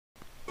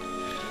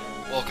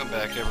Welcome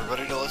back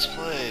everybody to Let's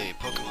Play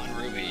Pokemon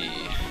Ruby.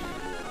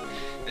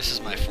 This is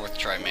my fourth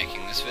try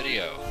making this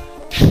video.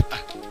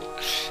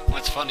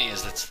 What's funny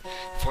is it's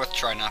fourth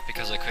try not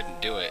because I couldn't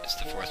do it, it's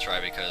the fourth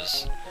try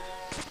because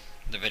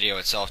the video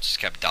itself just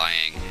kept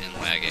dying and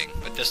lagging.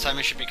 But this time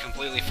it should be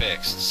completely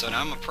fixed. So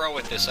now I'm a pro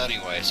with this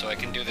anyway, so I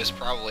can do this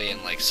probably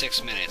in like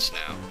 6 minutes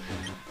now.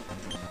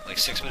 Like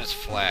 6 minutes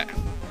flat.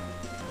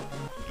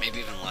 Maybe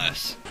even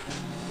less.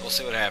 We'll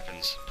see what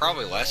happens.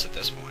 Probably less at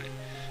this point.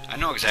 I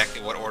know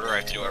exactly what order I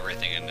have to do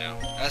everything in now.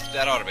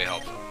 That ought to be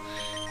helpful.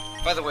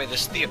 By the way,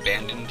 this is the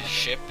abandoned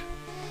ship.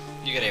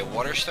 You get a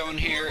water stone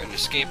here, an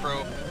escape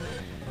rope,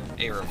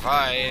 a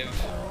revive,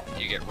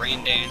 you get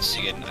rain dance,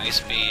 you get an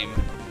ice beam,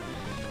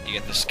 you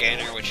get the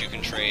scanner which you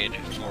can trade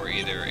for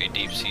either a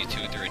deep sea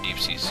tooth or a deep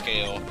sea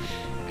scale,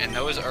 and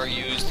those are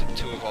used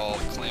to evolve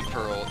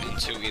Clamperl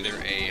into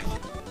either a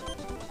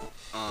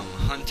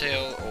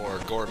Huntail or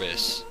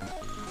Gorbis,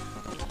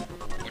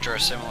 which are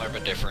similar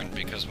but different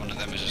because one of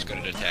them is just good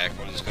at attack,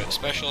 one is good at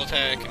special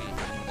attack,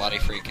 and Lottie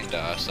Freak and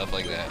stuff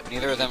like that.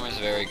 Neither of them is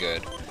very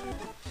good,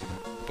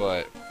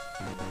 but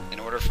in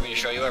order for me to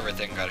show you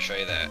everything, gotta show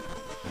you that.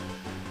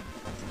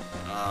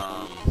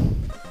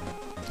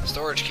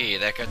 Storage key,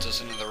 that gets us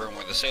into the room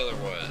where the sailor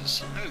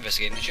was. I'm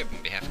investigating the ship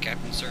on behalf of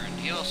Captain Stern.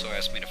 He also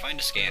asked me to find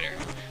a scanner.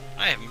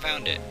 I haven't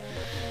found it.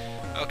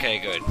 Okay,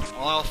 good.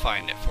 Well, I'll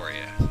find it for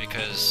you,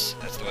 because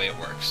that's the way it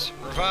works.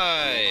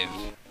 Revive!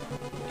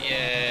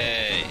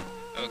 Yay!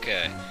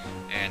 Okay,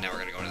 and now we're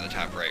gonna go into the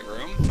top right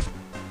room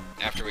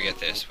after we get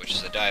this, which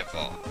is a dive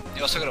ball.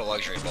 You also got a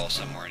luxury ball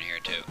somewhere in here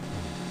too.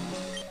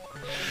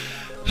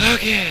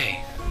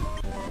 Okay!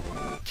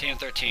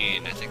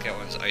 TM13, I think that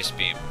one's Ice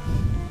Beam,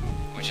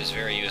 which is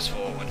very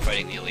useful when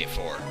fighting the Elite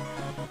Four,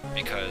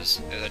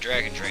 because there's a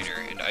Dragon Trainer,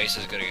 and Ice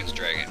is good against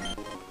Dragon.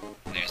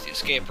 And there's the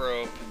escape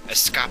rope.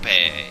 Escape!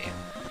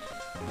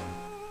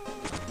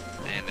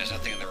 And there's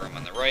nothing in the room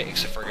on the right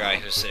except for a guy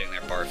who's sitting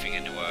there barfing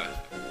into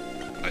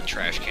a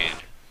trash can.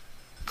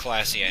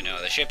 Classy, I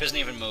know. The ship isn't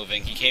even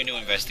moving. He came to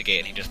investigate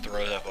and he just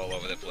throws up all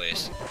over the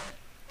place.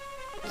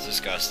 It's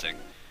disgusting.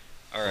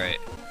 Alright.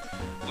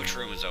 Which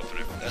room is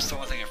open? That's the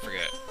one thing I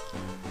forget.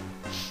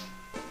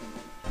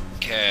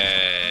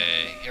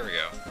 Okay. Here we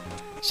go.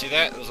 See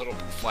that? Those little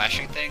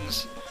flashing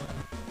things?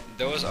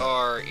 Those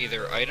are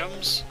either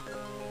items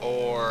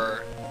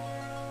or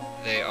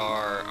they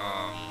are,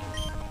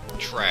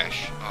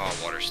 trash. Oh,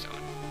 Waterstone.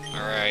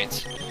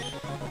 Alright.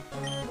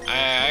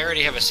 I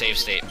already have a save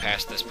state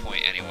past this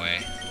point anyway.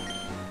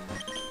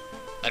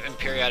 I've been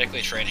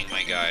periodically training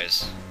my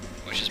guys,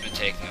 which has been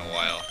taking a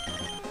while.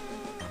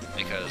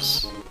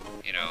 Because,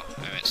 you know,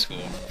 I'm at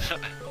school.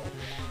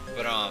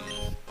 But,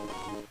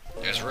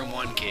 there's room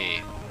 1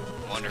 key.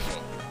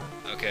 Wonderful.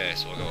 Okay,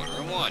 so we'll go in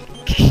room 1.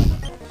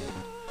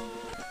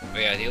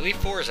 But yeah, the Elite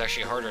Four is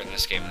actually harder in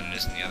this game than it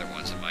is in the other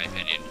ones, in my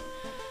opinion.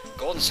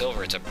 Gold and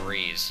Silver, it's a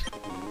breeze.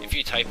 If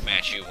you type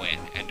match, you win.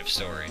 End of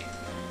story.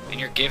 And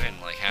you're given,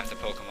 like, half the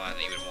Pokemon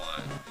that you would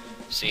want.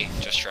 See?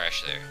 Just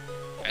trash there.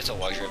 That's a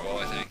luxury ball,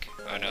 I think.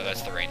 Oh no,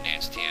 that's the Rain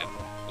Dance TM.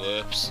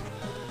 Whoops.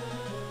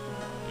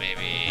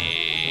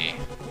 Maybe...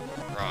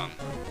 wrong.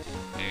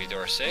 Maybe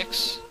door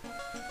 6?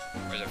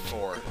 Or is it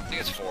 4? I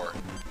think it's 4.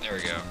 There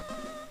we go.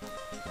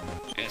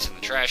 And it's in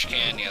the trash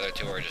can, the other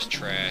two are just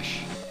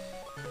trash.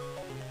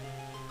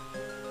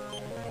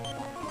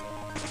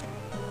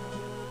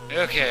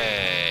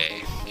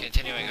 Okay,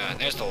 continuing on.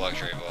 There's the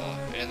luxury ball.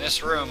 In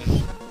this room,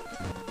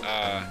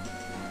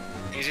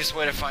 easiest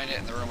way to find it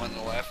in the room on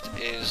the left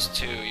is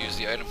to use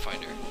the item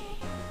finder.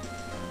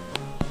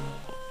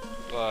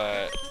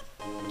 But,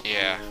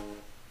 yeah.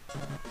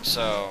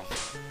 So,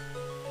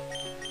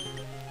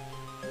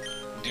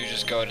 you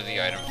just go to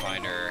the item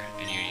finder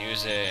and you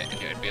use it,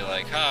 and it would be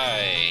like,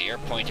 hi, you're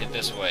pointed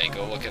this way,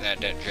 go look in that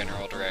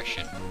general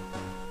direction.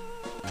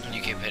 And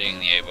you keep hitting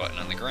the A button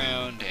on the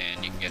ground,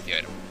 and you can get the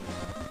item.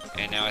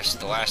 And now it's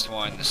the last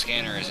one. The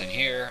scanner is in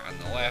here on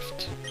the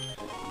left.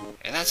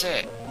 And that's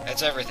it.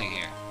 That's everything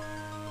here.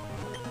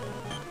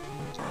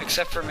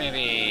 Except for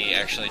maybe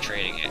actually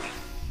trading it.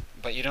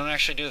 But you don't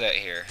actually do that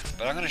here.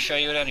 But I'm going to show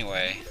you it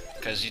anyway.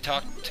 Because you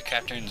talked to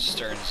Captain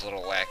Stern's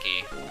little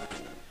lackey.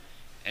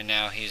 And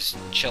now he's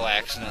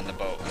chillaxing on the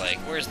boat like,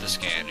 where's the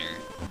scanner?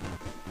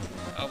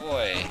 Oh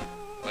boy.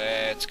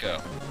 Let's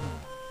go.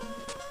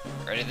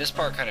 Ready? This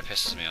part kind of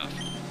pisses me off.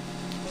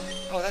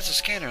 Oh, that's a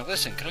scanner.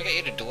 Listen, can I get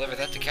you to deliver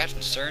that to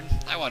Captain Stern?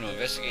 I want to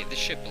investigate this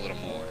ship a little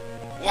more.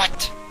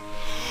 What?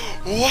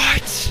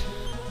 What?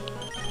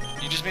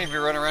 You just made me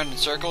run around in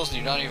circles and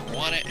you don't even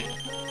want it?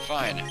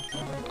 Fine.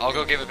 I'll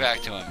go give it back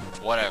to him.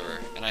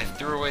 Whatever. And I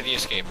threw away the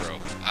escape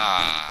rope.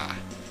 Ah.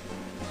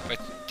 If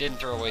I didn't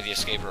throw away the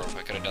escape rope,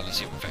 I could have done this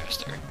even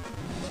faster.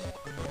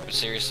 But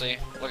seriously?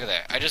 Look at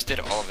that. I just did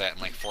all of that in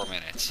like 4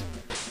 minutes.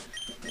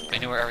 I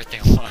knew where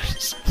everything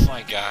was. Oh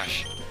my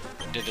gosh.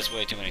 I did this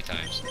way too many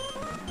times.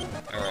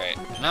 Alright,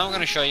 now I'm going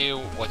to show you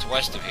what's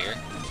west of here.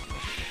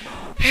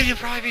 And you'll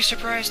probably be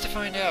surprised to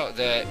find out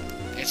that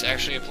it's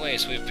actually a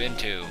place we've been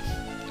to.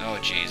 Oh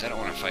jeez, I don't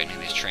want to fight any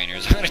of these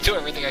trainers. I'm going to do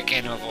everything I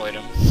can to avoid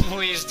them.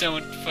 Please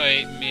don't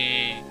fight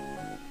me.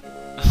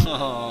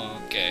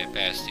 Oh, okay,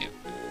 past you.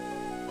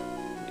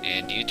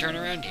 And do you turn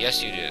around?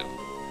 Yes, you do.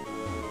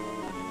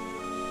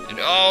 And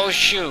oh,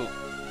 shoot!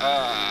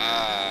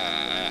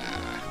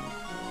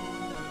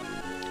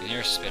 And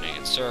you're spinning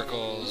in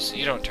circles.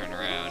 You don't turn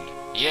around.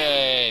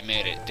 Yay,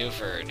 made it.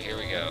 Dewford, here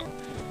we go.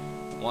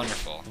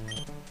 Wonderful.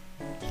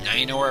 Now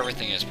you know where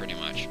everything is, pretty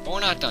much. But we're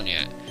not done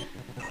yet.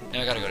 Now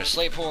we gotta go to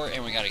Slateport,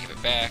 and we gotta give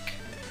it back.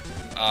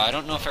 I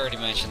don't know if I already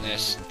mentioned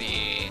this.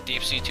 The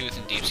Deep Sea Tooth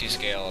and Deep Sea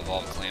Scale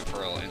evolve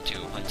Clamperl into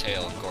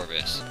Huntail and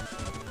Gorbis,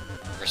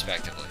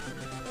 respectively.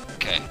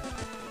 Okay.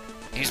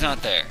 He's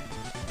not there.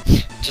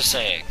 Just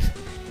saying.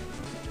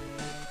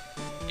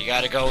 You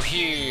gotta go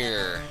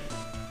here.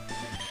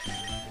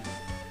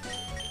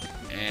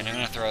 And I'm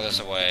gonna throw this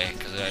away,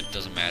 because that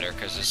doesn't matter,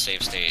 because this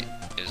save state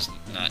is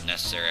not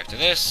necessary after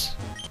this.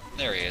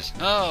 There he is.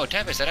 Oh,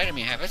 Tempest, that item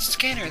you have, it's a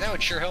scanner. That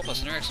would sure help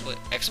us in our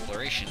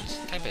explorations.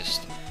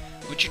 Tempest,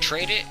 would you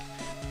trade it?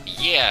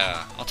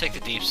 Yeah, I'll take the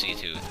Deep Sea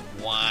Tooth.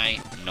 Why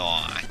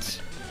not?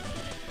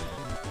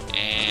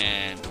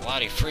 And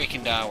Lottie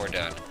freaking da, we're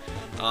done.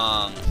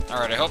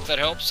 Alright, I hope that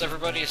helps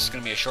everybody. This is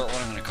gonna be a short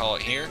one. I'm gonna call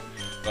it here.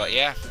 But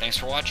yeah, thanks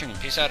for watching, and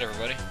peace out,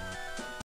 everybody.